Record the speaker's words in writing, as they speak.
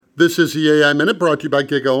This is the AI Minute brought to you by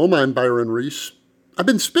GigaOM. I'm Byron Reese. I've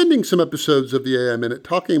been spending some episodes of the AI Minute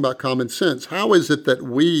talking about common sense. How is it that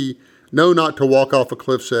we know not to walk off a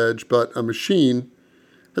cliff's edge, but a machine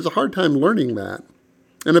has a hard time learning that?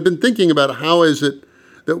 And I've been thinking about how is it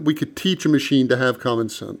that we could teach a machine to have common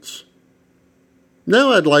sense.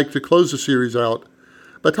 Now I'd like to close the series out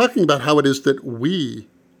by talking about how it is that we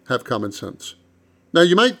have common sense. Now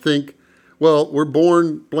you might think, well, we're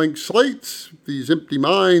born blank slates, these empty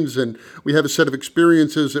minds, and we have a set of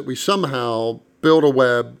experiences that we somehow build a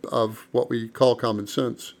web of what we call common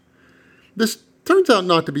sense. This turns out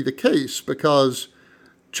not to be the case because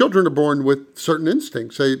children are born with certain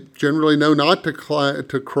instincts. They generally know not to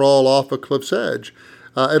crawl off a cliff's edge.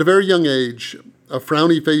 At a very young age, a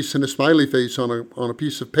frowny face and a smiley face on a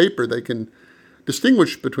piece of paper, they can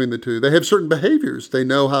distinguish between the two. They have certain behaviors they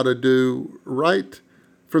know how to do right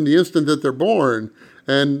from the instant that they're born,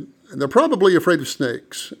 and they're probably afraid of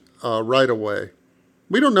snakes right away.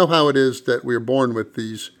 We don't know how it is that we're born with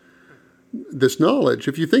this knowledge.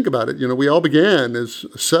 If you think about it, we all began as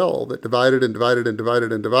a cell that divided and divided and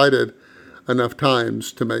divided and divided enough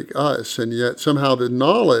times to make us, and yet somehow the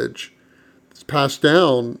knowledge that's passed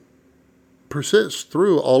down persists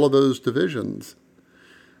through all of those divisions.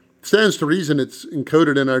 It stands to reason it's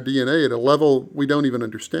encoded in our DNA at a level we don't even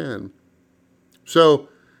understand. So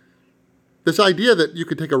this idea that you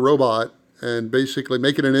could take a robot and basically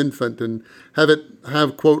make it an infant and have it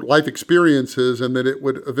have, quote, life experiences and that it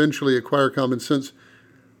would eventually acquire common sense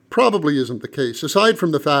probably isn't the case, aside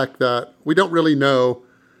from the fact that we don't really know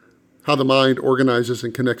how the mind organizes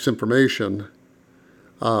and connects information.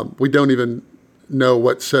 We don't even know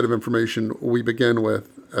what set of information we begin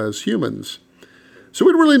with as humans. So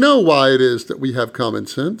we don't really know why it is that we have common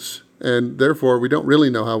sense, and therefore we don't really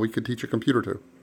know how we could teach a computer to.